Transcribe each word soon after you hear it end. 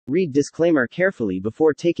Read disclaimer carefully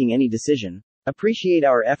before taking any decision. Appreciate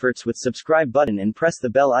our efforts with subscribe button and press the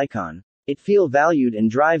bell icon. It feel valued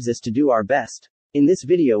and drives us to do our best. In this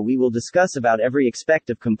video we will discuss about every expect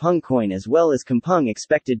of Compound coin as well as Compound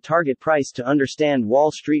expected target price to understand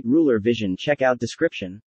Wallstreetruler vision. Check out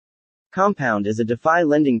description. Compound is a DeFi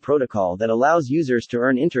lending protocol that allows users to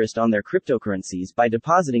earn interest on their cryptocurrencies by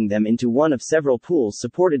depositing them into one of several pools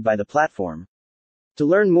supported by the platform. To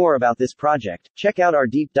learn more about this project, check out our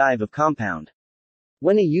deep dive of Compound.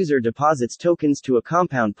 When a user deposits tokens to a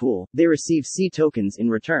Compound pool, they receive C tokens in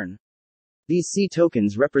return. These C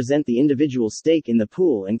tokens represent the individual stake in the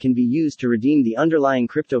pool and can be used to redeem the underlying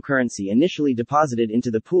cryptocurrency initially deposited into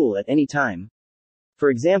the pool at any time. For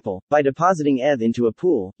example, by depositing ETH into a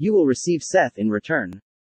pool, you will receive SETH in return.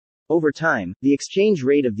 Over time, the exchange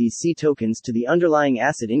rate of these C tokens to the underlying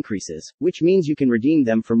asset increases, which means you can redeem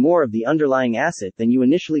them for more of the underlying asset than you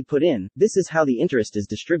initially put in. This is how the interest is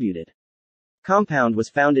distributed. Compound was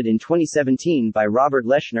founded in 2017 by Robert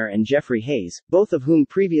Leshner and Jeffrey Hayes, both of whom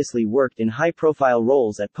previously worked in high-profile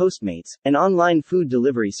roles at Postmates, an online food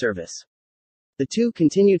delivery service. The two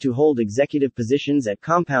continue to hold executive positions at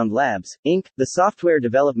Compound Labs, Inc., the software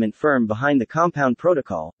development firm behind the Compound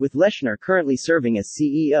protocol, with Leshner currently serving as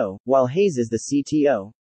CEO, while Hayes is the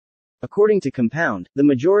CTO. According to Compound, the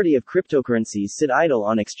majority of cryptocurrencies sit idle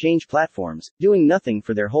on exchange platforms, doing nothing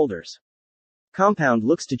for their holders. Compound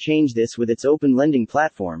looks to change this with its open lending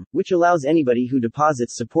platform, which allows anybody who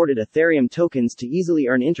deposits supported Ethereum tokens to easily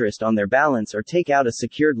earn interest on their balance or take out a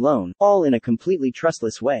secured loan, all in a completely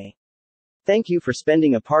trustless way. Thank you for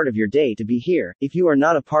spending a part of your day to be here. If you are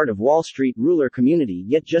not a part of Wallstreetruler community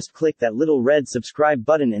yet, just click that little red subscribe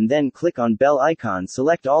button and then click on bell icon.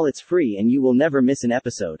 Select all, it's free and you will never miss an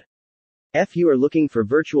episode. If you are looking for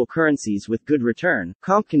virtual currencies with good return,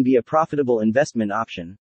 Comp can be a profitable investment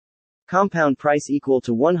option. Compound price equal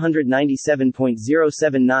to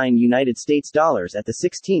 197.079 United States dollars at the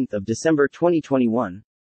 16th of December 2021.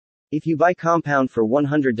 If you buy Compound for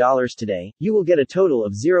 $100 today, you will get a total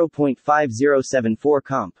of 0.5074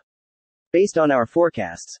 Comp. Based on our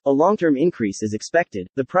forecasts, a long-term increase is expected.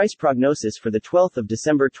 The price prognosis for the 12th of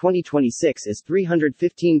December 2026 is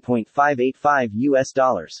 $315.585 US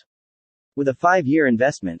dollars. With a 5-year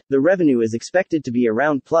investment, the revenue is expected to be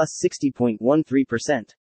around plus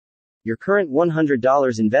 60.13%. Your current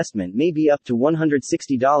 $100 investment may be up to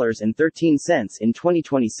 $160.13 in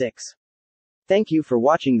 2026. Thank you for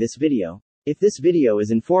watching this video. If this video is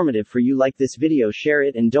informative for you, like this video, share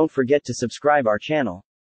it, and don't forget to subscribe our channel.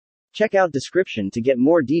 Check out description to get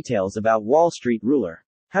more details about Wallstreetruler.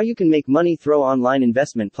 How you can make money through online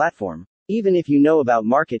investment platform. Even if you know about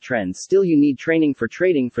market trends, still you need training for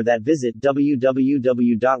trading. For that, visit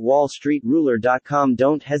www.wallstreetruler.com.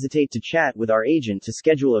 Don't hesitate to chat with our agent to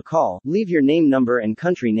schedule a call. Leave your name, number and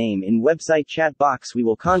country name in website chat box. We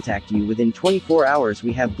will contact you within 24 hours.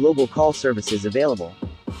 We have global call services available.